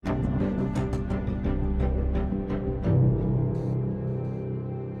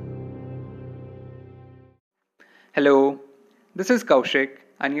Hello, this is Kaushik,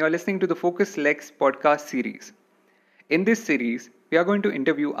 and you are listening to the Focus Lex podcast series. In this series, we are going to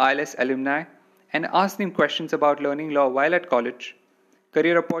interview ILS alumni and ask them questions about learning law while at college,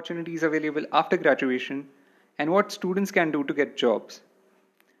 career opportunities available after graduation, and what students can do to get jobs.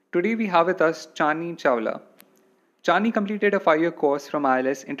 Today, we have with us Chani Chawla. Chani completed a 5-year course from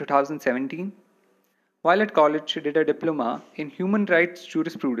ILS in 2017. While at college, she did a diploma in human rights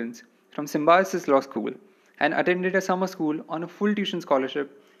jurisprudence from Symbiosis Law School and attended a summer school on a full tuition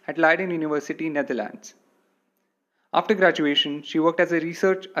scholarship at Leiden University, Netherlands. After graduation, she worked as a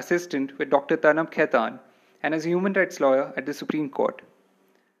research assistant with Dr. Tanab Khaitan and as a human rights lawyer at the Supreme Court.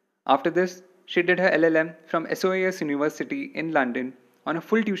 After this, she did her LLM from SOAS University in London on a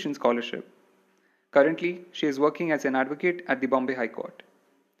full tuition scholarship. Currently, she is working as an advocate at the Bombay High Court.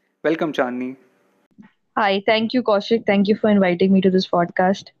 Welcome, Chandni. Hi, thank you, Kaushik. Thank you for inviting me to this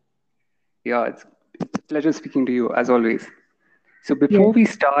podcast. Yeah, it's a pleasure speaking to you as always. So, before Yes, we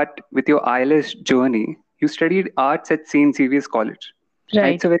start with your ILS journey, you studied arts at St. Xavier's College, and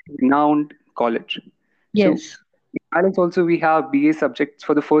it's right. a very renowned college. So, Yes. in ILS also we have BA subjects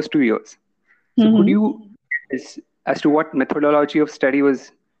for the first 2 years. So, could hmm you as to what methodology of study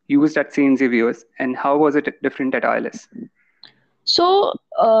was used at St. Xavier's and how was it different at ILS? So,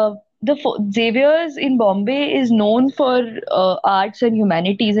 Xavier's in Bombay is known for arts and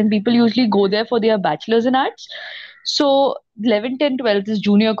humanities, and people usually go there for their bachelor's in arts. So, 11th and 12th is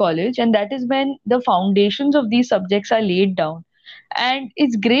junior college, and that is when the foundations of these subjects are laid down. And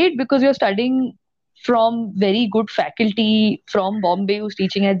it's great because you're studying from very good faculty from Bombay who's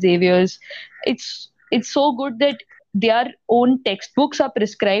teaching at Xavier's. It's so good that their own textbooks are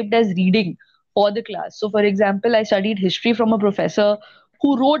prescribed as reading for the class. So, for example, I studied history from a professor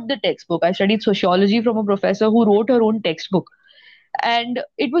who wrote the textbook. I studied sociology from a professor who wrote her own textbook. And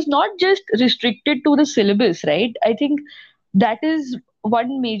it was not just restricted to the syllabus, right? I think that is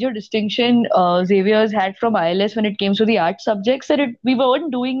one major distinction Xavier's had from ILS when it came to the art subjects, that we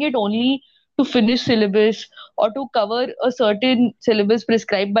weren't doing it only to finish syllabus or to cover a certain syllabus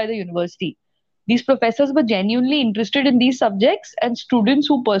prescribed by the university. These professors were genuinely interested in these subjects, and students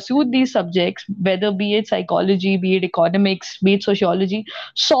who pursued these subjects, whether be it psychology, be it economics, be it sociology,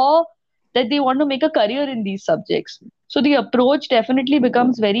 saw that they want to make a career in these subjects. So the approach definitely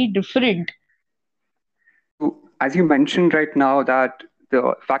becomes very different. So, as you mentioned right now, that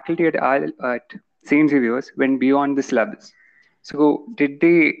the faculty at St. Xavier's went beyond the syllabus. So, did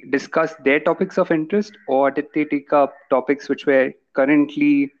they discuss their topics of interest, or did they take up topics which were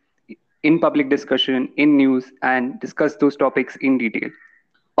currently in public discussion, in news, and discuss those topics in detail?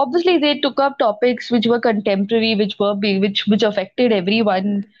 Obviously, they took up topics which were contemporary, which affected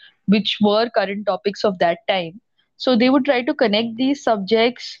everyone, which were current topics of that time. So they would try to connect these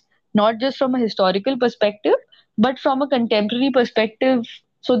subjects not just from a historical perspective, but from a contemporary perspective,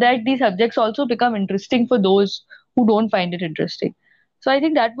 so that these subjects also become interesting for those who don't find it interesting. So I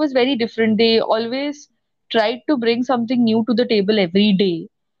think that was very different. They always tried to bring something new to the table every day,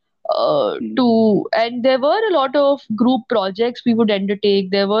 Hmm. to and there were a lot of group projects we would undertake.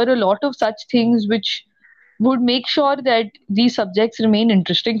 There were a lot of such things which would make sure that these subjects remain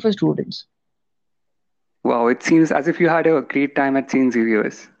interesting for students. Wow, it seems as if you had a great time at St.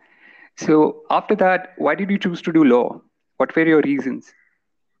 Xavier's. So, after that, why did you choose to do law? What were your reasons?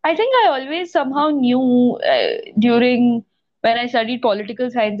 I think I always somehow knew, during when I studied political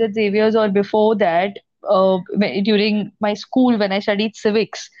science at Xavier's, or before that, during my school when I studied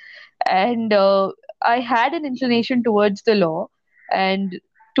civics, and I had an inclination towards the law and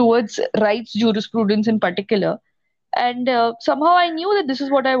towards rights jurisprudence in particular. And somehow I knew that this is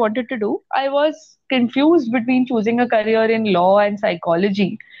what I wanted to do. I was confused between choosing a career in law and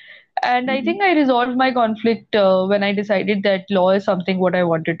psychology, and I Mhm. think I resolved my conflict when I decided that law is something what I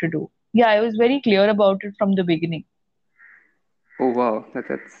wanted to do. Yeah, I was very clear about it from the beginning. Oh, wow,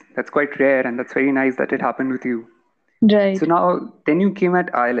 that's quite rare, and that's very nice that it happened with you. So Right. now, then you came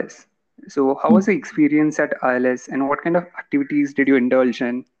at ILS. So how was the experience at ILS, and what kind of activities did you indulge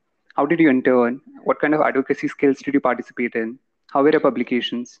in? How did you intern? What kind of advocacy skills did you participate in? How were your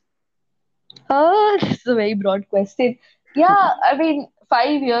publications? This is a very broad question. Yeah, I mean,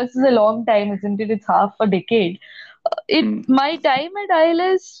 5 years is a long time, isn't it? It's half a decade. It Hmm. My time at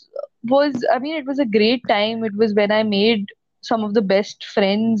ILS was, I mean, it was a great time. It was when I made some of the best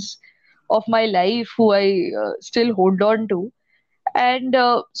friends of my life who I still hold on to. And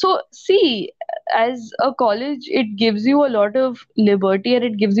so, see, as a college, it gives you a lot of liberty and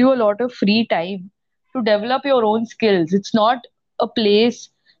it gives you a lot of free time to develop your own skills. It's not a place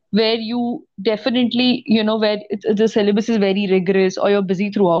where where the syllabus is very rigorous or you're busy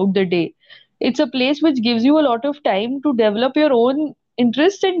throughout the day. It's a place which gives you a lot of time to develop your own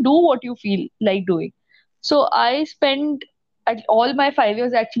interests and do what you feel like doing. So I spent all my 5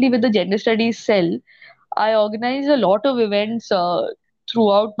 years actually with the gender studies cell. I organized a lot of events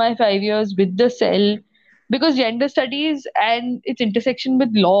throughout my 5 years with the cell, because gender studies and its intersection with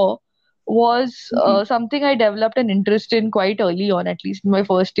law was Mm-hmm. something I developed an interest in quite early on, at least in my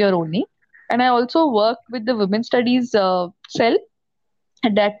first year only. And I also worked with the women's studies cell.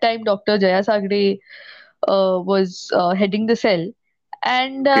 At that time, Dr. Jaya Sagde was heading the cell.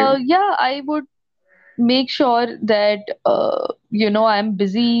 And Okay. yeah, I would make sure that I'm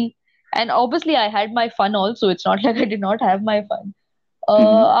busy, and obviously I had my fun also. It's not like I did not have my fun.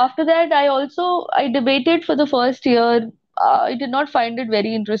 Mm-hmm. After that, I debated for the first year. I did not find it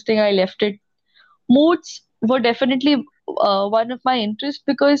very interesting. I left it. Moods were definitely one of my interests,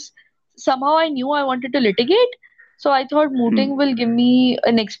 because somehow I knew I wanted to litigate. So I thought mooting will give me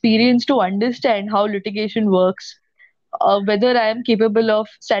an experience to understand how litigation works, whether I am capable of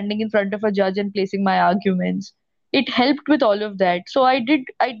standing in front of a judge and placing my arguments. It helped with all of that. So I did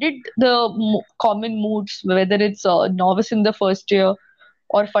the common moods, whether it's novice in the first year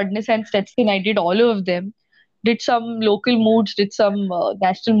or Fudness and Stetson. I did all of them. Did some local moods, did some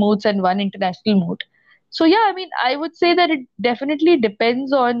national moods, and one international mood. So yeah, I mean, I would say that it definitely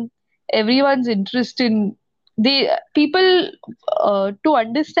depends on everyone's interest in the people, to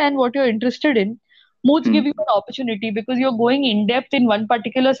understand what you're interested in. Moods give you Mm-hmm. an opportunity because you're going in depth in one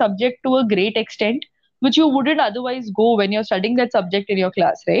particular subject to a great extent, which you wouldn't otherwise go when you're studying that subject in your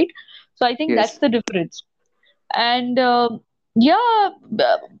class, right? So I think that's Yes. the difference. And yeah,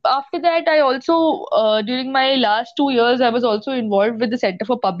 after that, I also, during my last 2 years, I was also involved with the Center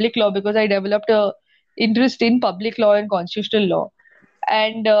for Public Law, because I developed a interest in public law and constitutional law.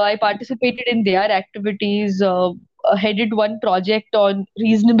 And I participated in their activities, headed one project on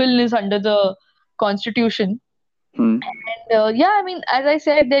reasonableness under the Constitution. Mm-hmm. And yeah, I mean, as I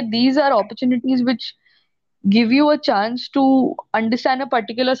said, that these are opportunities which give you a chance to understand a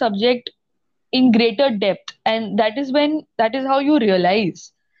particular subject in greater depth, and that is how you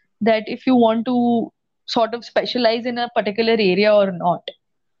realize that if you want to sort of specialize in a particular area or not.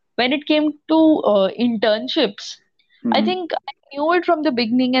 When it came to internships, I Mm-hmm. think I knew it from the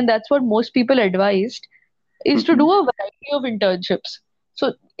beginning, and that's what most people advised, is to Mm-hmm. do a variety of internships.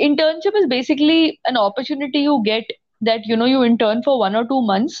 So internship is basically an opportunity you get, that you intern for 1 or 2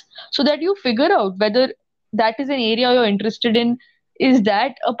 months, so that you figure out whether that is an area you're interested in. Is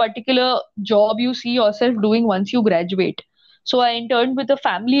that a particular job you see yourself doing once you graduate? So I interned with a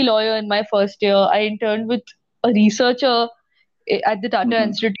family lawyer in my first year. I interned with a researcher at the Tata Mm-hmm.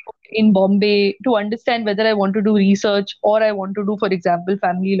 Institute in Bombay to understand whether I want to do research or I want to do, for example,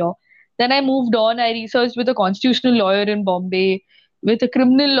 family law. Then I moved on. I researched with a constitutional lawyer in Bombay, with a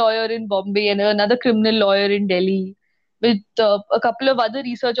criminal lawyer in Bombay, and another criminal lawyer in Delhi, with a couple of other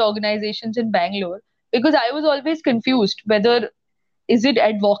research organizations in Bangalore. Because I was always confused whether is it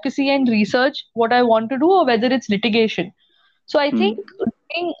advocacy and research what I want to do, or whether it's litigation. So I think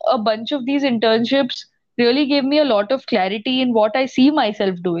doing a bunch of these internships really gave me a lot of clarity in what I see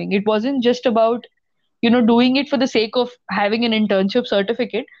myself doing. It wasn't just about, doing it for the sake of having an internship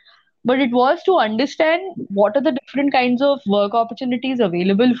certificate, but it was to understand what are the different kinds of work opportunities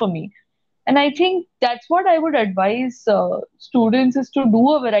available for me. And I think that's what I would advise students, is to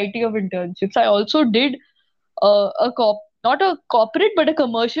do a variety of internships. I also did not a corporate, but a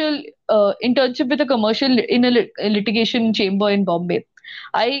commercial internship with a commercial in a litigation chamber in Bombay.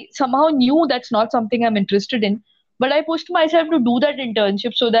 I somehow knew that's not something I'm interested in, but I pushed myself to do that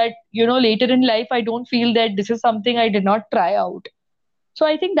internship so that later in life I don't feel that this is something I did not try out. So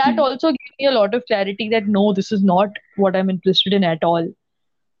I think that Mm-hmm. also gave me a lot of clarity that no, this is not what I'm interested in at all.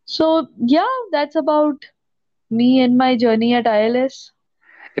 So yeah, that's about me and my journey at ILS.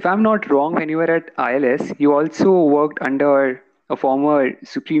 If I'm not wrong, when you were at ILS, you also worked under a former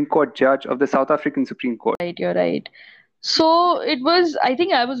Supreme Court judge of the South African Supreme Court. Right, you're right. So it was, I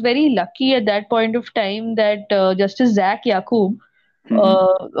think I was very lucky at that point of time that Justice Zach Yaqub,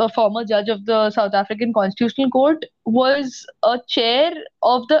 Mm-hmm. a former judge of the South African Constitutional Court, was a chair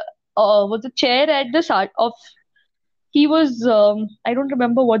at the start of, he was, I don't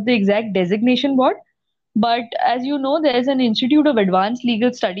remember what the exact designation was, but as you know, there's an Institute of Advanced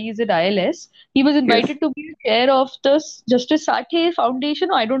Legal Studies at ILS. He was Yes. invited to be the chair of the Justice Sathe Foundation.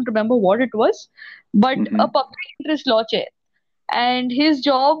 I don't remember what it was, but a Mm-hmm. public interest law chair. And his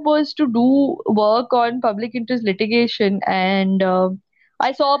job was to do work on public interest litigation. And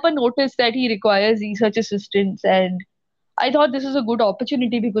I saw up a notice that he requires research assistants, and I thought this is a good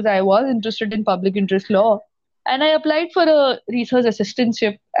opportunity because I was interested in public interest law. and I applied for a research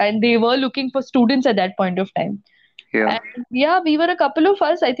assistantship, and they were looking for students at that point of time. Yeah. And yeah, we were a couple of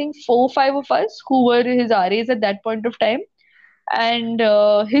us, I think 4 5 of us, who were his RAs at that point of time. And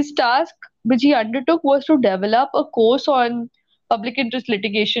his task, which he undertook, was to develop a course on public interest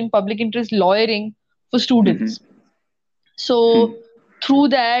litigation, public interest lawyering for Mm-hmm. students. Hmm. So through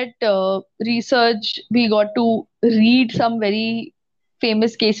that research, we got to read some very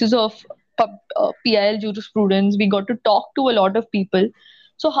famous cases of PIL jurisprudence. We got to talk to a lot of people.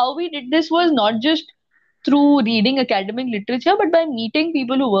 So how we did this was not just through reading academic literature, but by meeting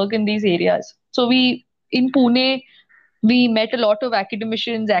people who work in these areas. So we in Pune, we met a lot of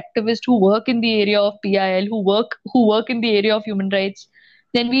academicians, activists who work in the area of PIL, who work in the area of human rights.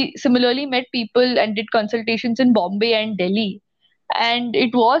 Then we similarly met people and did consultations in Bombay and Delhi. And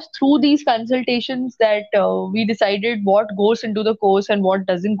it was through these consultations that we decided what goes into the course and what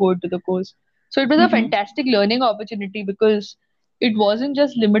doesn't go into the course. So it was a Mm-hmm. fantastic learning opportunity because it wasn't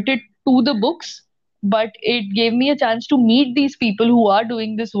just limited to the books, but it gave me a chance to meet these people who are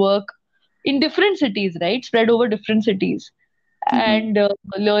doing this work in different cities, right? Spread over different cities. Mm-hmm. And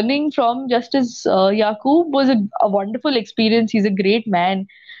learning from Justice Yaqub was a wonderful experience. He's a great man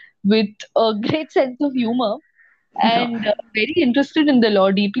with a great sense of humor Yeah. and very interested in the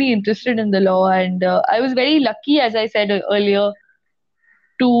law, deeply interested in the law. And I was very lucky, as I said earlier,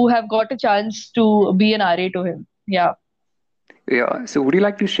 to have got a chance to be an RA to him. Yeah. Yeah. So would you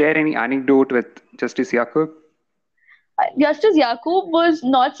like to share any anecdote with Justice Yakub? Justice Yaqub was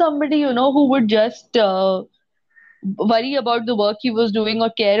not somebody, who would just worry about the work he was doing or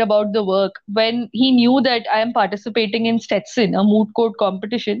care about the work. When he knew that I am participating in Stetson, a moot court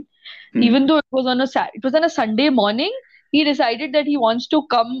competition, Hmm. even though it was on a Sunday morning, he decided that he wants to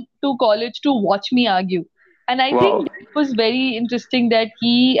come to college to watch me argue. And I think Wow. that was very interesting that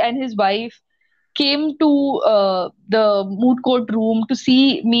he and his wife came to the moot court room to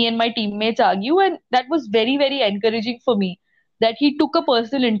see me and my teammates argue, and that was very very encouraging for me, that he took a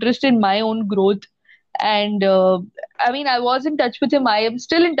personal interest in my own growth. And I mean, I was in touch with him, I am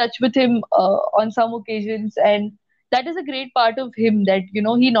still in touch with him on some occasions, and that is a great part of him, that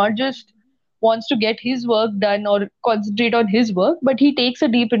he not just wants to get his work done or concentrate on his work, but he takes a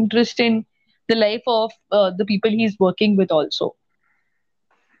deep interest in the life of the people he's working with also.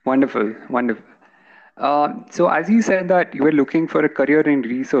 Wonderful. Wonderful. So as you said that you were looking for a career in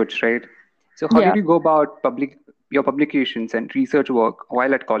research, right? So how did Yeah. you go about your publications and research work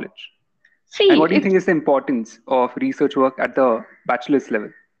while at college? And See, what do you think is the importance of research work at the bachelor's level?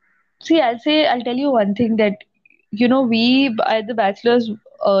 I'll tell you one thing, that we at the bachelor's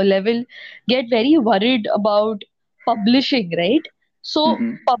level get very worried about publishing, right? So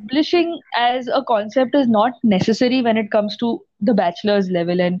Mm-hmm. publishing as a concept is not necessary when it comes to the bachelor's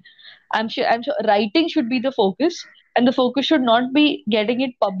level, and I'm sure writing should be the focus, and the focus should not be getting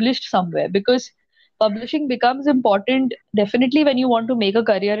it published somewhere, because publishing becomes important definitely when you want to make a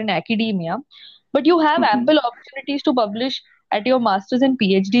career in academia, but you have Mm-hmm. ample opportunities to publish at your master's and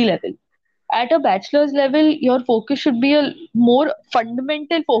PhD level. At a bachelor's level, your focus should be a more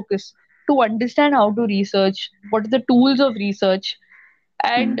fundamental focus to understand how to research, what are the tools of research,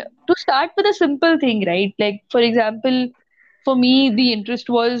 and Mm-hmm. to start with a simple thing, right? Like, for example, for me, the interest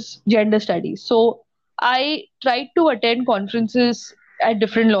was gender studies. So I tried to attend conferences at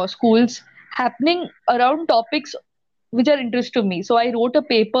different law schools happening around topics which are interest to me. So I wrote a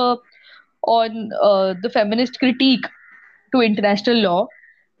paper on the feminist critique to international law.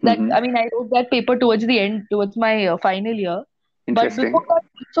 That, Mm-hmm. I mean, I wrote that paper towards the end, towards my final year. But before Interesting. that,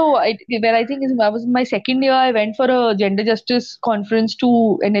 so where I think is I was in my second year, I went for a gender justice conference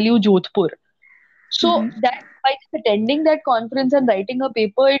to NLU Jodhpur. So Mm-hmm. that by just attending that conference and writing a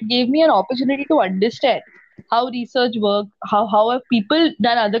paper, it gave me an opportunity to understand how research work, how have people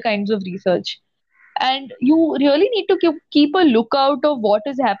done other kinds of research, and you really need to keep a lookout of what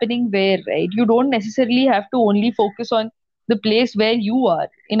is happening where, right? You don't necessarily have to only focus on the place where you are.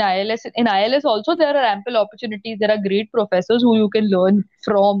 In ILS also there are ample opportunities, there are great professors who you can learn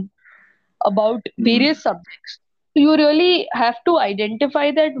from about Mm-hmm. various subjects. So you really have to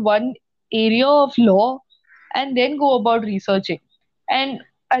identify that one area of law and then go about researching. And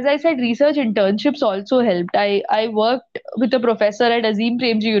as I said, research internships also helped. I worked with a professor at Azim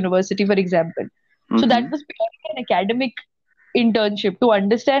Premji University, for example. So that Mm-hmm. was purely an academic internship to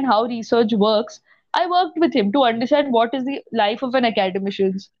understand how research works. I worked with him to understand what is the life of an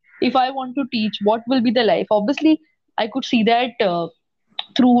academician. If I want to teach, what will be the life? Obviously, I could see that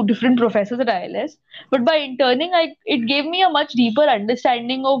through different professors at ILS. But by interning, it gave me a much deeper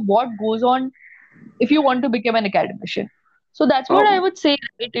understanding of what goes on if you want to become an academician. So that's what I Oh, would say.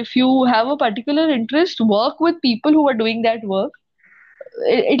 Right? If you have a particular interest, work with people who are doing that work.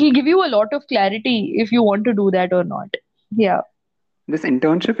 It'll give you a lot of clarity if you want to do that or not. Yeah, this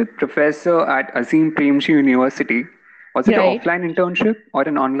internship with professor at Azim Premji University, was it an right. offline internship or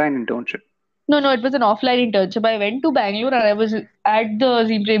an online internship? No, no, it was an offline internship. I went to Bangalore and I was at the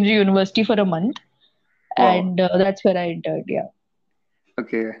Azim Premji University for a month, Wow. and that's where I interned. Yeah.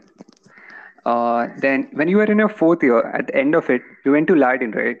 Okay. Then, when you were in your fourth year, at the end of it, you went to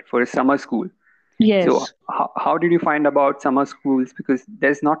Leiden, right, for a summer school. So, Yes. how did you find about summer schools? Because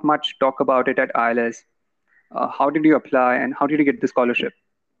there's not much talk about it at ILS. How did you apply and how did you get the scholarship?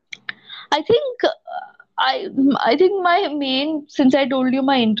 I think I I think my main, since I told you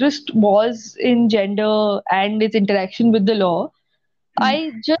my interest was in gender and its interaction with the law. Hmm.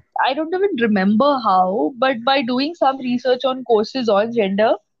 I don't even remember how, but by doing some research on courses on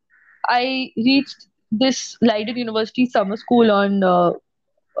gender, I reached this Leiden University summer school on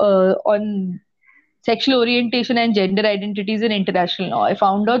sexual orientation and gender identities in international law. I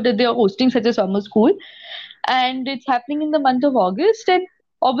found out that they are hosting such a summer school, and it's happening in the month of August. And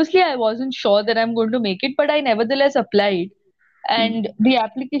obviously, I wasn't sure that I'm going to make it, but I nevertheless applied. Hmm. And the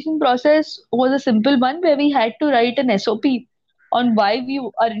application process was a simple one where we had to write an SOP on why we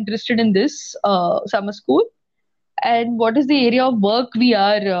are interested in this summer school and what is the area of work we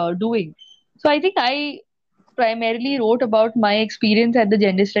are doing. So I think I primarily wrote about my experience at the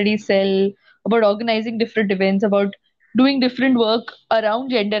gender studies cell, about organizing different events, about doing different work around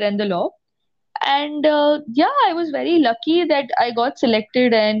gender and the law. And yeah, I was very lucky that I got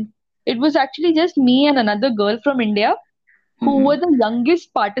selected, and it was actually just me and another girl from India who Hmm. were the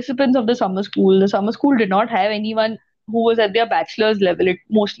youngest participants of the summer school. The summer school did not have anyone who was at their bachelor's level. It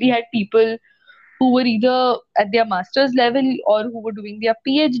mostly had people who were either at their master's level or who were doing their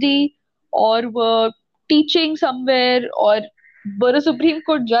PhD or were teaching somewhere or were a Supreme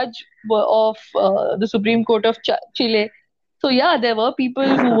Court judge of the Supreme Court of Chile. So, yeah, there were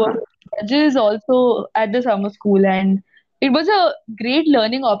people who were judges also at the summer school, and it was a great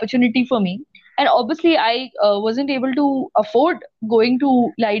learning opportunity for me. And obviously, I wasn't able to afford going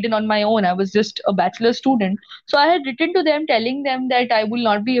to Leiden on my own. I was just a bachelor student. So I had written to them telling them that I will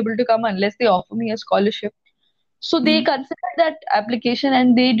not be able to come unless they offer me a scholarship. So they Hmm. considered that application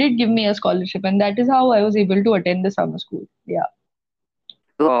and they did give me a scholarship, and that is how I was able to attend the summer school. Yeah.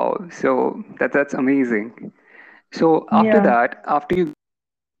 Wow. So that's amazing. So after Yeah. that, after you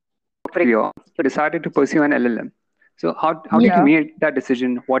for a year, you decided to pursue an LLM. So how did you Yeah. make that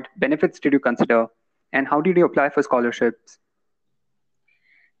decision? What benefits did you consider? And how did you apply for scholarships?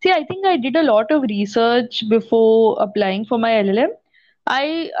 See, I think I did a lot of research before applying for my LLM.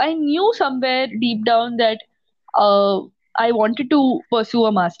 I knew somewhere deep down that uh, I wanted to pursue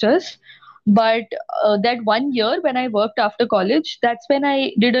a master's, but that 1 year when I worked after college, that's when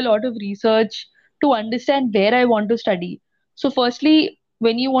I did a lot of research to understand where I want to study. So, firstly,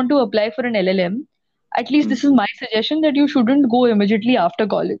 when you want to apply for an LLM, at least Hmm. this is my suggestion that you shouldn't go immediately after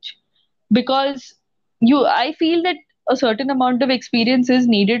college because I feel that a certain amount of experience is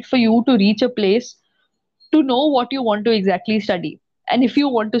needed for you to reach a place to know what you want to exactly study and if you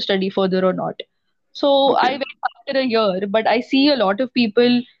want to study further or not. So I Okay. went after a year, but I see a lot of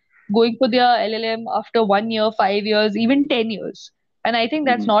people going for their LLM after 1 year, 5 years, even 10 years. And I think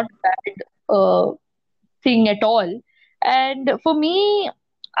that's Hmm. not a bad thing at all. And for me,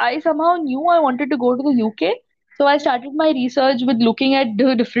 I somehow knew I wanted to go to the UK. So I started my research with looking at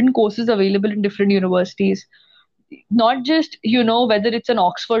the different courses available in different universities. Not just, whether it's an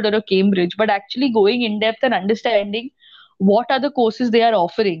Oxford or a Cambridge, but actually going in depth and understanding what are the courses they are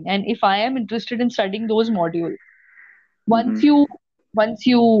offering. And if I am interested in studying those modules, once Hmm. you once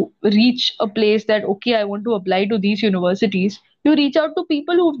you reach a place that okay, I want to apply to these universities, you reach out to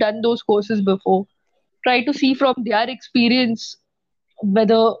people who've done those courses before, try to see from their experience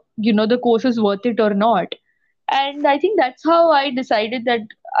whether the course is worth it or not. And I think that's how I decided that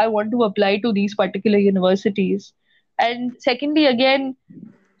I want to apply to these particular universities. And secondly, again,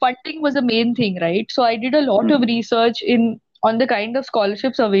 funding was a main thing, right? So I did a lot of Hmm. research in on the kind of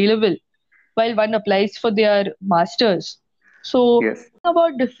scholarships available while one applies for their masters. So Yes.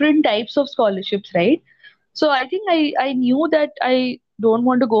 about different types of scholarships, right? So I think I knew that I don't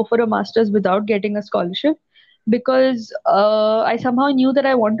want to go for a master's without getting a scholarship because I somehow knew that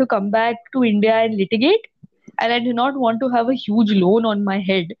I want to come back to India and litigate, and I did not want to have a huge loan on my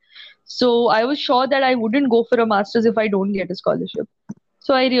head. So I was sure that I wouldn't go for a master's if I don't get a scholarship.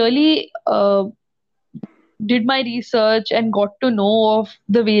 So I really did my research and got to know of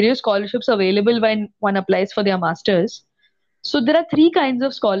the various scholarships available when one applies for their masters. So there are three kinds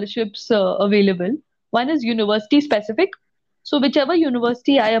of scholarships available. One is university specific. So whichever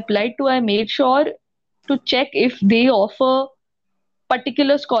university I applied to, I made sure to check if they offer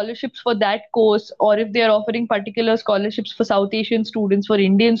particular scholarships for that course, or if they are offering particular scholarships for South Asian students, for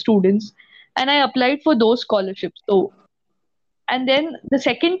Indian students, and I applied for those scholarships. So, and then the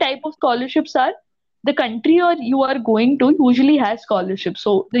second type of scholarships are the country or you are going to usually has scholarships.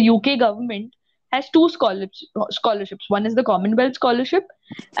 So the UK government has two scholarships. One is the Commonwealth Scholarship,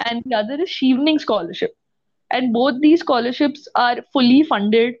 and the other is Chevening Scholarship. And both these scholarships are fully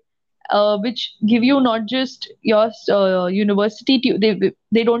funded, which give you not just your university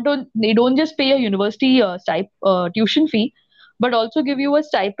they don't just pay a university tuition fee, but also give you a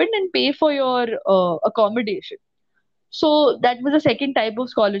stipend and pay for your accommodation. So that was the second type of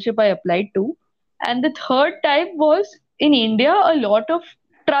scholarship I applied to. And the third type was in India, a lot of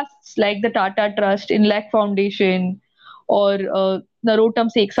trusts like the Tata Trust, Inlac Foundation, or Narottam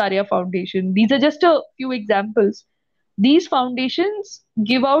Seksaria Foundation. These are just a few examples. These foundations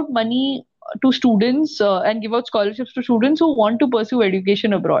give out money to students and give out scholarships to students who want to pursue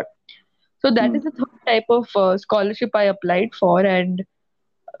education abroad. So that is the third type of scholarship I applied for, and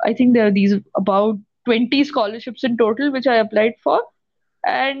I think there are these about 20 scholarships in total which I applied for,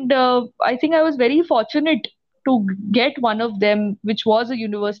 and I think I was very fortunate to get one of them, which was a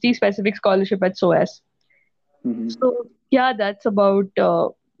university-specific scholarship at SOAS. Hmm. So yeah, that's about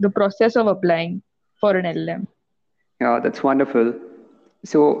the process of applying for an LLM. Yeah, that's wonderful.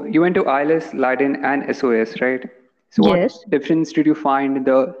 So you went to ILS, Leiden, and SOS, right? So Yes. what difference did you find in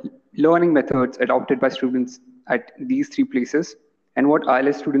the learning methods adopted by students at these three places, and what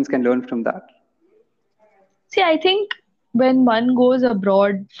ILS students can learn from that? See, I think when one goes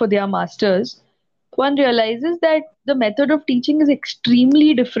abroad for their masters, one realizes that the method of teaching is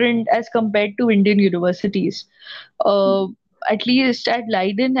extremely different as compared to Indian universities. Uh, at least at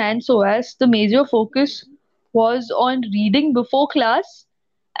Leiden and SOAS, the major focus was on reading before class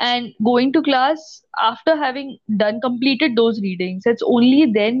and going to class after having done completed those readings. It's only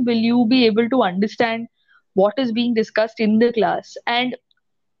then will you be able to understand what is being discussed in the class. And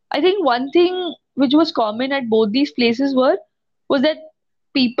I think one thing which was common at both these places was that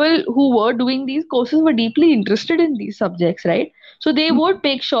people who were doing these courses were deeply interested in these subjects, right? So they would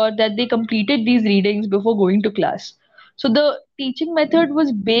make sure that they completed these readings before going to class. So the teaching method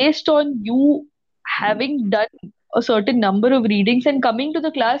was based on you having done a certain number of readings and coming to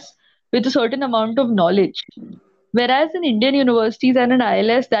the class with a certain amount of knowledge. Whereas in Indian universities and in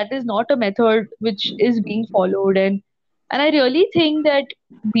ILS, that is not a method which is being followed. And I really think that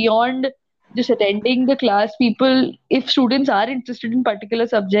beyond just attending the class, people, if students are interested in particular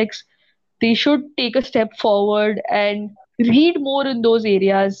subjects, they should take a step forward and read more in those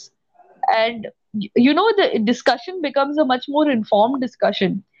areas. And the discussion becomes a much more informed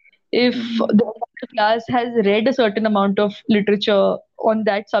discussion if the class has read a certain amount of literature on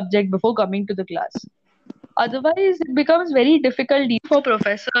that subject before coming to the class. Otherwise, it becomes very difficult for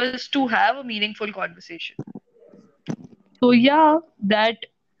professors to have a meaningful conversation. So, yeah, that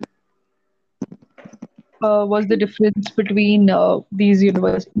was the difference between these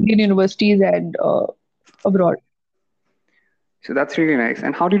Indian universities and abroad. So that's really nice.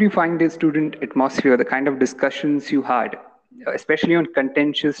 And how did you find the student atmosphere, the kind of discussions you had, especially on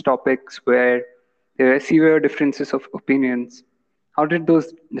contentious topics where there are severe differences of opinions? How did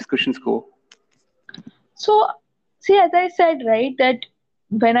those discussions go? So, see, as I said, right, that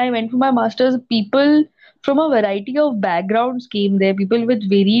when I went for my master's, people from a variety of backgrounds came there. People with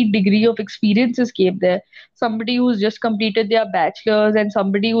varied degree of experiences came there. Somebody who's just completed their bachelor's and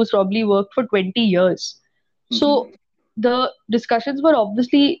somebody who's probably worked for 20 years. Hmm. So the discussions were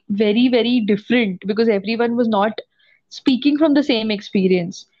obviously very, very different because everyone was not speaking from the same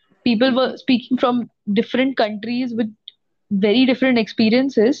experience. People were speaking from different countries with very different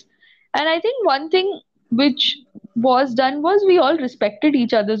experiences. And I think one thing which was done was we all respected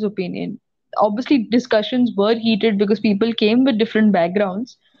each other's opinion. Obviously, discussions were heated because people came with different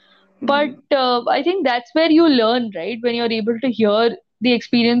backgrounds. But I think that's where you learn, right? When you're able to hear the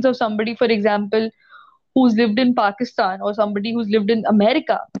experience of somebody, for example, who's lived in Pakistan or somebody who's lived in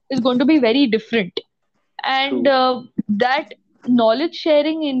America is going to be very different. And True. that knowledge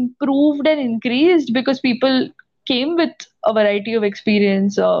sharing improved and increased because people came with a variety of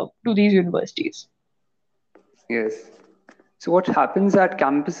experience to these universities. Yes. So what happens at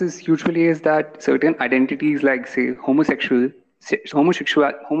campuses usually is that certain identities like say homosexuality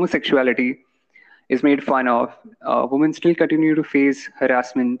is made fun of. Women still continue to face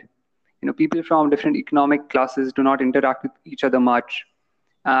harassment. People from different economic classes do not interact with each other much.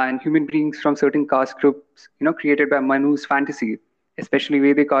 And human beings from certain caste groups, created by Manu's fantasy, especially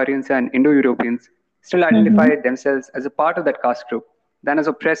Vedic Aryans and Indo-Europeans, still Mm-hmm. identify themselves as a part of that caste group than as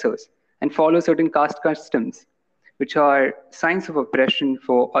oppressors and follow certain caste customs, which are signs of oppression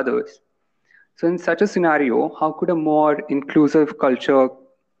for others. So, in such a scenario, how could a more inclusive culture,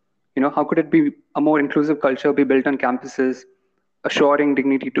 how could it be a more inclusive culture be built on campuses, assuring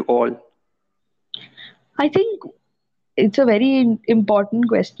dignity to all? I think it's a very important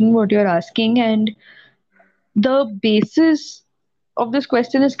question what you're asking, and the basis of this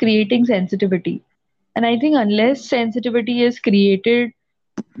question is creating sensitivity. And I think unless sensitivity is created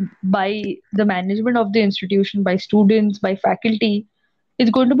by the management of the institution, by students, by faculty,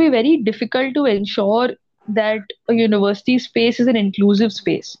 it's going to be very difficult to ensure that a university space is an inclusive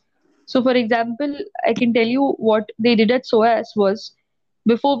space. So, for example, I can tell you what they did at SOAS was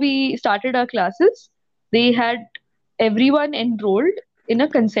before we started our classes, they had everyone enrolled in a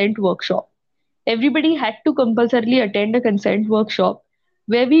consent workshop. Everybody had to compulsorily attend a consent workshop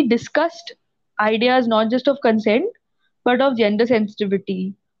where we discussed ideas not just of consent but of gender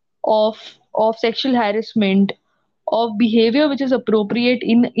sensitivity, of sexual harassment, of behavior which is appropriate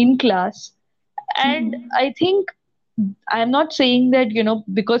in class. And Mhm. I think I'm not saying that,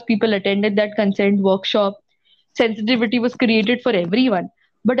 because people attended that consent workshop, sensitivity was created for everyone,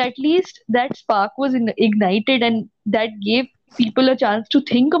 but at least that spark was ignited and that gave people a chance to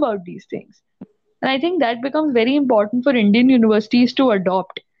think about these things. And I think that becomes very important for Indian universities to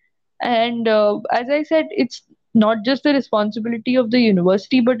adopt. And as I said, it's not just the responsibility of the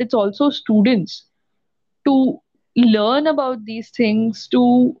university, but it's also students to learn about these things,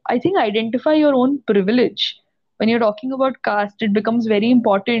 to, I think, identify your own privilege. When you're talking about caste, it becomes very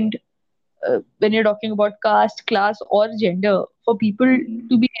important when you're talking about caste, class, or gender for people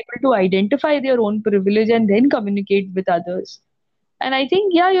to be able to identify their own privilege and then communicate with others. And I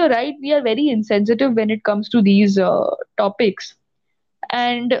think, yeah, you're right. We are very insensitive when it comes to these topics.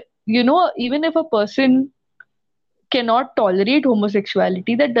 And, even if a person cannot tolerate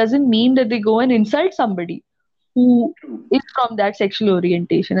homosexuality, that doesn't mean that they go and insult somebody who True. is from that sexual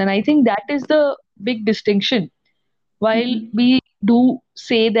orientation. And I think that is the big distinction. While Mhm. we do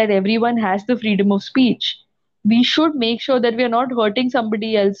say that everyone has the freedom of speech, we should make sure that we are not hurting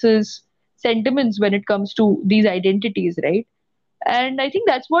somebody else's sentiments when it comes to these identities, right? And I think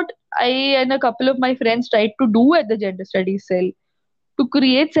that's what I and a couple of my friends tried to do at the gender studies cell. To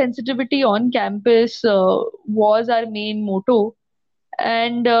create sensitivity on campus was our main motto.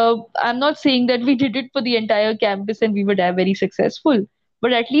 And I'm not saying that we did it for the entire campus and we were very successful,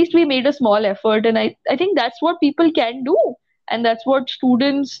 but at least we made a small effort. And I think that's what people can do. And that's what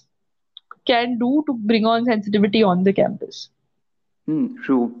students can do to bring on sensitivity on the campus.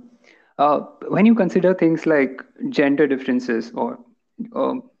 True. When you consider things like gender differences or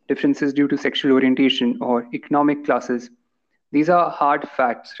differences due to sexual orientation or economic classes, these are hard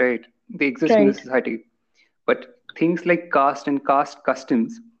facts, right? They exist in the Right, society. But things like caste and caste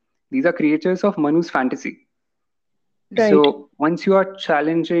customs, these are creatures of Manu's fantasy. right. So once you are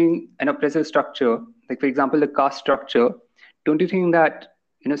challenging an oppressive structure, like for example the caste structure, don't you think that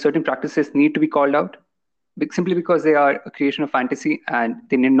certain practices need to be called out? Simply because they are a creation of fantasy and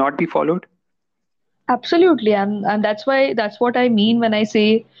they need not be followed? Absolutely. And that's what I mean when I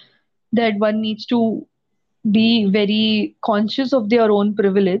say that one needs to be very conscious of their own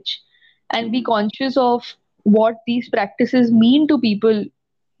privilege and be Mhm. conscious of what these practices mean to people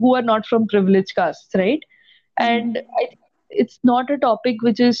who are not from privileged castes, right? And Mhm. I think it's not a topic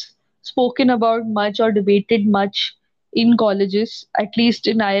which is spoken about much or debated much in colleges. At least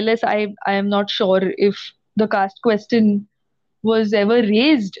in ILS, I am not sure if the caste question was ever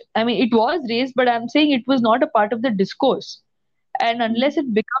raised. I mean, it was raised, but I'm saying it was not a part of the discourse. And unless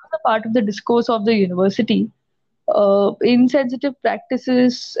it becomes a part of the discourse of the university, insensitive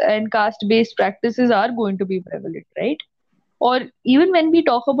practices and caste based practices are going to be prevalent, right? Or even when we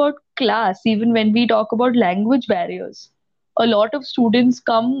talk about class, even when we talk about language barriers, a lot of students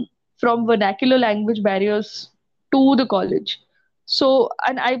come from vernacular language barriers to the college. So,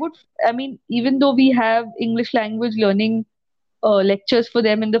 and I mean, even though we have English language learning lectures for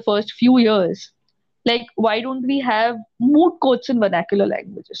them in the first few years, like why don't we have moot courts in vernacular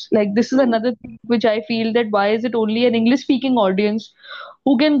languages? Like this is True. another thing which I feel, that why is it only an English speaking audience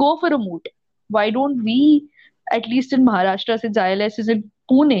who can go for a moot? Why don't we, at least in Maharashtra, since ILS is in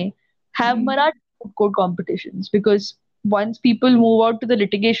Pune, have Mhm. Marathi moot court competitions? Because once people move out to the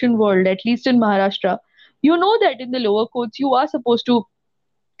litigation world, at least in Maharashtra, you know that in the lower courts you are supposed to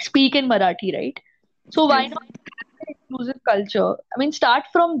speak in Marathi, right? So why Yes. not have an inclusive culture? I mean, start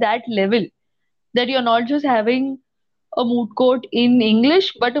from that level, that you're not just having a moot court in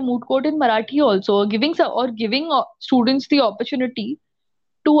English, but a moot court in Marathi also, or giving students the opportunity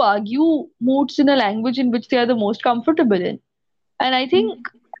to argue moods in a language in which they are the most comfortable in. And I think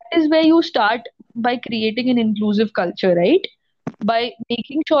that is where you start by creating an inclusive culture, right? By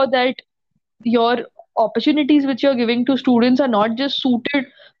making sure that your opportunities which you're giving to students are not just suited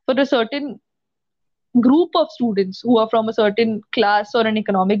for a certain group of students who are from a certain class or an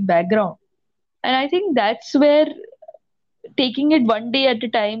economic background. And I think that's where taking it one day at a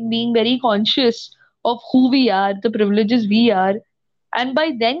time, being very conscious of who we are, the privileges we are, and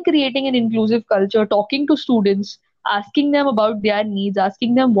by then creating an inclusive culture, talking to students, asking them about their needs,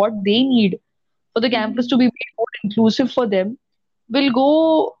 asking them what they need for the campus to be made more inclusive for them, will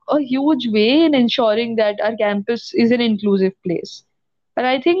go a huge way in ensuring that our campus is an inclusive place. And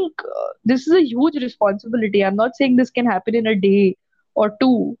I think this is a huge responsibility. I'm not saying this can happen in a day or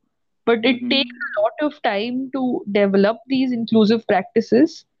two, but it takes Mm-hmm. a lot of time to develop these inclusive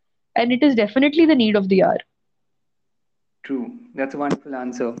practices, and it is definitely the need of the hour. True. That's a wonderful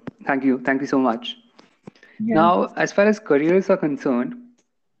answer. Thank you. Thank you so much. Yeah. Now, as far as careers are concerned,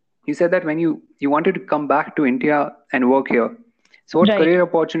 you said that when you wanted to come back to India and work here. So, what Right. career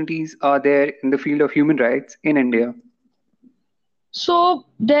opportunities are there in the field of human rights in India? So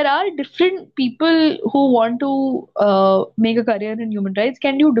there are different people who want to make a career in human rights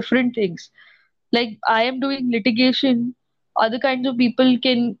can do different things. Like I am doing litigation. Other kinds of people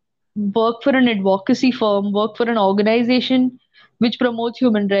can work for an advocacy firm, work for an organization which promotes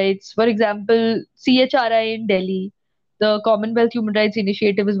human rights. For example, CHRI in Delhi, the Commonwealth Human Rights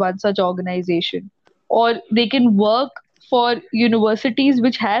Initiative is one such organization. Or they can work for universities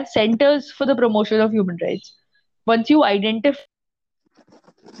which have centers for the promotion of human rights. Once you identify,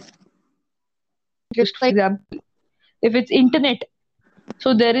 just for example, if it's internet,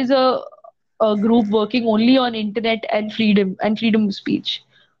 so there is a group working only on internet and freedom of speech.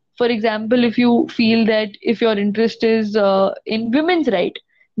 For example, if you feel that if your interest is in women's right,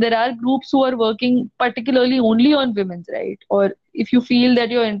 there are groups who are working particularly only on women's right. Or if you feel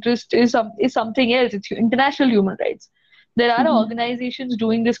that your interest is something else, it's international human rights, there are organizations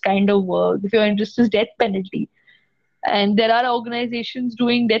doing this kind of work. If your interest is death penalty, and there are organizations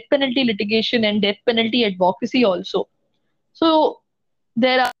doing death penalty litigation and death penalty advocacy also. So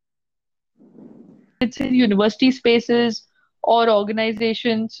there are, it's in university spaces or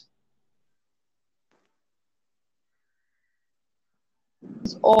organizations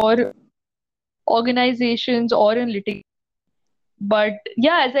or organizations or in litigation. But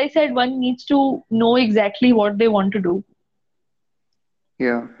yeah, as I said, one needs to know exactly what they want to do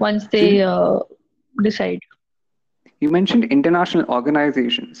Yeah. once So, they decide. you mentioned international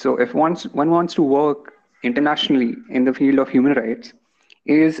organizations. So, if one wants to work internationally in the field of human rights,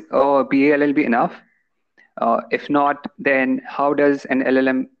 is a BALLB enough? If not, then how does an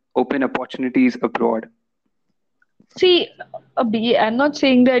LLM open opportunities abroad? See, I'm not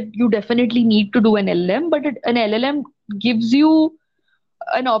saying that you definitely need to do an LLM, but an LLM gives you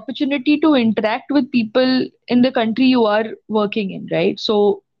an opportunity to interact with people in the country you are working in, right?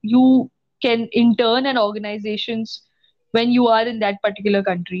 So you can intern in organizations when you are in that particular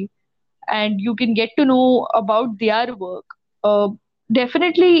country, and you can get to know about their work. Uh,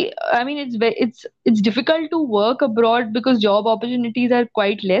 Definitely, I mean it's difficult to work abroad because job opportunities are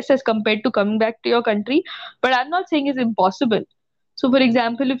quite less as compared to coming back to your country. But I'm not saying it's impossible. So, for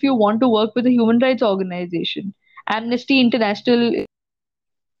example, if you want to work with a human rights organization, Amnesty International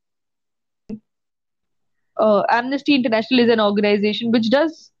Amnesty International is an organization which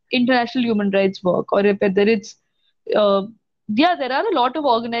does international human rights work, or if whether it's uh, yeah, there are a lot of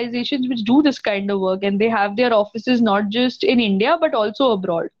organizations which do this kind of work, and they have their offices not just in India but also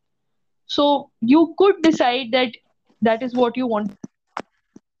abroad. So you could decide that that is what you want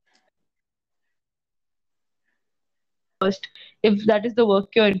first, if that is the work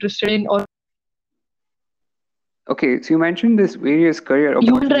you're interested in, or Okay, so you mentioned this various career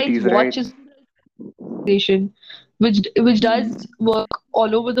Human Rights opportunities, Watch right? is an organization which does work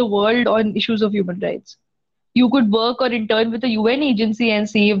all over the world on issues of human rights. You could work or intern with a UN agency and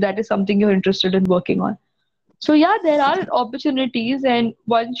see if that is something you're interested in working on. So yeah, there are opportunities, and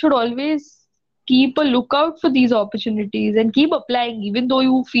one should always keep a lookout for these opportunities and keep applying, even though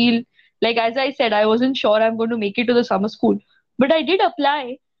you feel like, as I said, I wasn't sure I'm going to make it to the summer school, but I did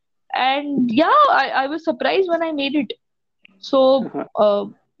apply, and yeah, I was surprised when I made it.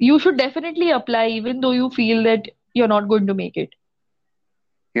 So you should definitely apply, even though you feel that you're not going to make it.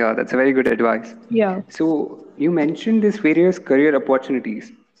 Yeah, that's a very good advice. Yeah. So you mentioned these various career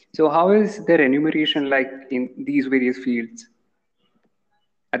opportunities. So how is the remuneration like in these various fields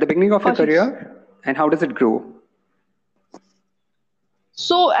at the beginning of your Cautious. career, and how does it grow?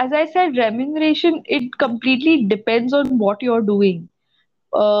 So, as I said, remuneration, it completely depends on what you're doing.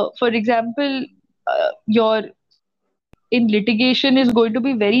 For example, your salary in litigation is going to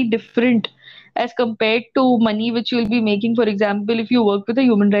be very different as compared to money which you will be making, for example, if you work with a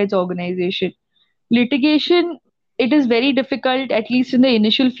human rights organization. Litigation, it is very difficult, at least in the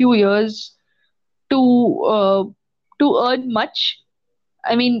initial few years, to uh, to earn much.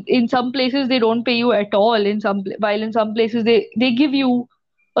 I mean, in some places they don't pay you at all. While in some places they give you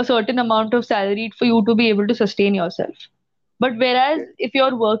a certain amount of salary for you to be able to sustain yourself. But whereas Okay. if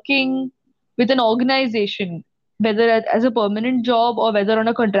you're working with an organization, whether as a permanent job or whether on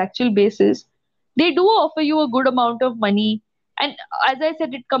a contractual basis, they do offer you a good amount of money. And as I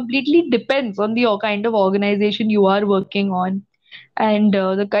said, it completely depends on the kind of organization you are working on and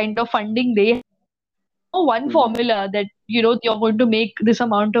the kind of funding they have. There's no one Hmm. formula that you're going to make this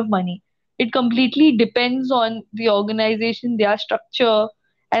amount of money. It completely depends on the organization, their structure,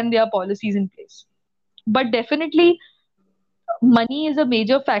 and their policies in place. But definitely, money is a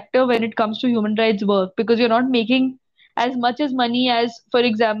major factor when it comes to human rights work because you're not making as much as money as, for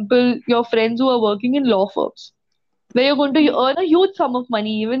example, your friends who are working in law firms, where you're going to earn a huge sum of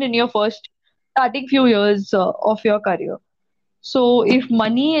money even in your first starting few years of your career. So, if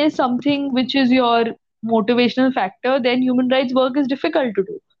money is something which is your motivational factor, then human rights work is difficult to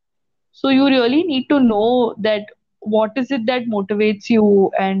do. So, you really need to know that what is it that motivates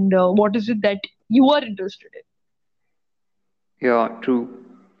you and what is it that you are interested in. Yeah, true.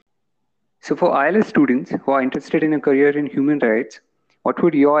 So, for ILS students who are interested in a career in human rights, what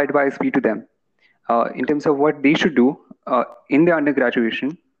would your advice be to them in terms of what they should do in their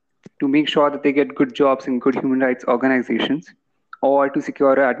undergraduation to make sure that they get good jobs in good human rights organizations or to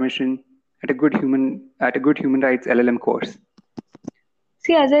secure admission at a good human rights LLM course?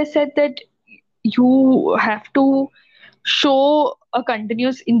 See, as I said, that you have to show a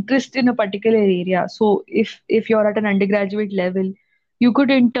continuous interest in a particular area. So if you're at an undergraduate level, you could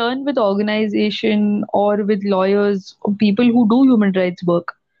intern with organization or with lawyers or people who do human rights work.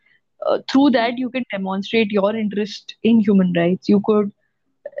 Through that, you can demonstrate your interest in human rights. You could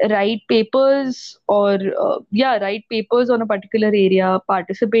write papers or write papers on a particular area,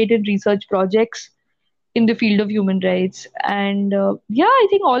 participate in research projects in the field of human rights, and I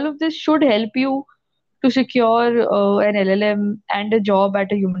think all of this should help you to secure an LLM and a job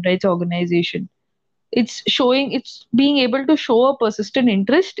at a human rights organization. It's being able to show a persistent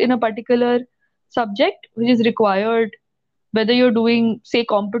interest in a particular subject which is required, whether you're doing, say,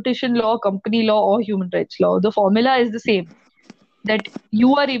 competition law, company law, or human rights law. The formula is the same, that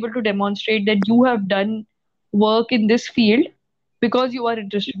you are able to demonstrate that you have done work in this field because you are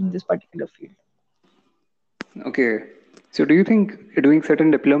interested in this particular field. Okay. So, do you think doing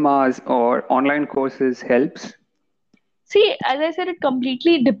certain diplomas or online courses helps? See, as I said, it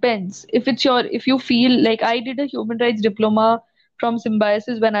completely depends. If you feel like I did a human rights diploma from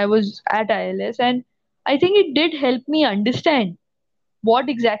Symbiosis when I was at ILS, and I think it did help me understand what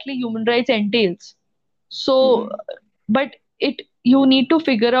exactly human rights entails. So, Hmm. but it you need to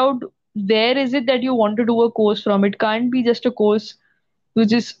figure out where is it that you want to do a course from. It can't be just a course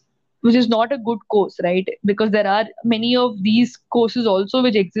which is which is not a good course, right? Because there are many of these courses also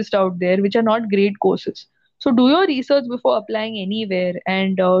which exist out there which are not great courses. So do your research before applying anywhere,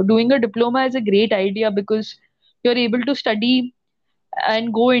 and doing a diploma is a great idea because you're able to study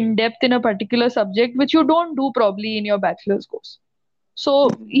and go in depth in a particular subject which you don't do probably in your bachelor's course. So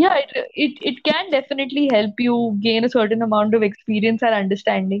yeah, it can definitely help you gain a certain amount of experience and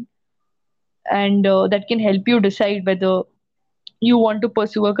understanding, and that can help you decide whether you want to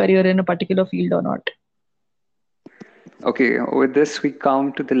pursue a career in a particular field or not. Okay, with this, we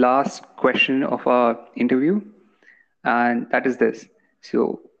come to the last question of our interview, and that is this.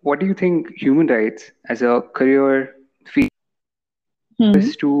 So, what do you think human rights as a career field Hmm.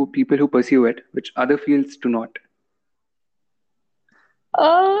 is to people who pursue it, which other fields do not?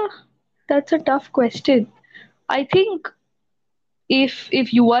 Uh, that's a tough question. I think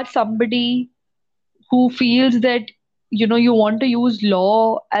if you are somebody who feels that you want to use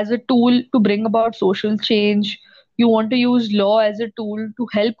law as a tool to bring about social change, you want to use law as a tool to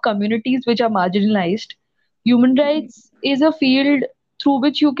help communities which are marginalized, human Mhm. rights is a field through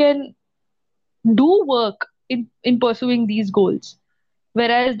which you can do work in pursuing these goals.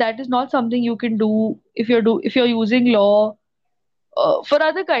 Whereas that is not something you can do if you're using law for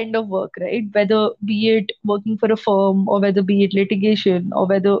other kind of work, right? Whether be it working for a firm or whether be it litigation or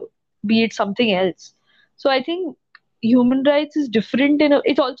whether be it something else. So I think human rights is different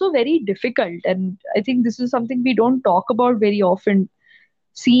it's also very difficult, and I think this is something we don't talk about very often.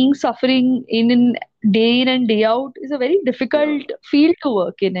 Seeing suffering in day in and day out is a very Yeah. difficult field to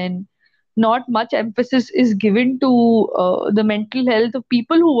work in, and not much emphasis is given to the mental health of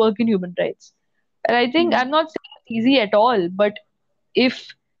people who work in human rights. And I think, I'm Mm. not saying it's easy at all, but if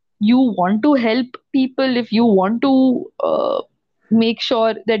you want to help people, if you want to make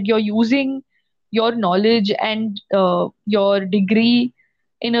sure that you're using your knowledge and your degree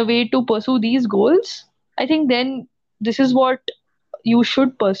in a way to pursue these goals, I think then this is what you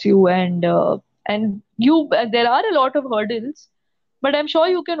should pursue. And you there are a lot of hurdles, but I'm sure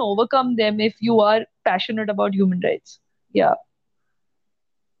you can overcome them if you are passionate about human rights. Yeah.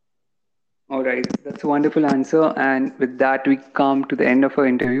 All right, that's a wonderful answer. And with that, we come to the end of our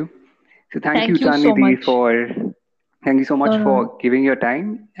interview. So thank you, Thank you so Chandni, much. for thank you so No, much no, no. for giving your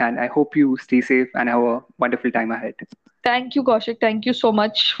time. And I hope you stay safe and have a wonderful time ahead. Thank you, Kaushik. Thank you so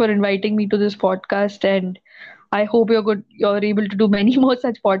much for inviting me to this podcast. And I hope you're able to do many more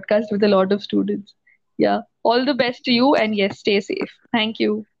such podcasts with a lot of students. Yeah. All the best to you, and yes, stay safe. Thank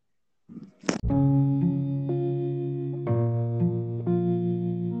you.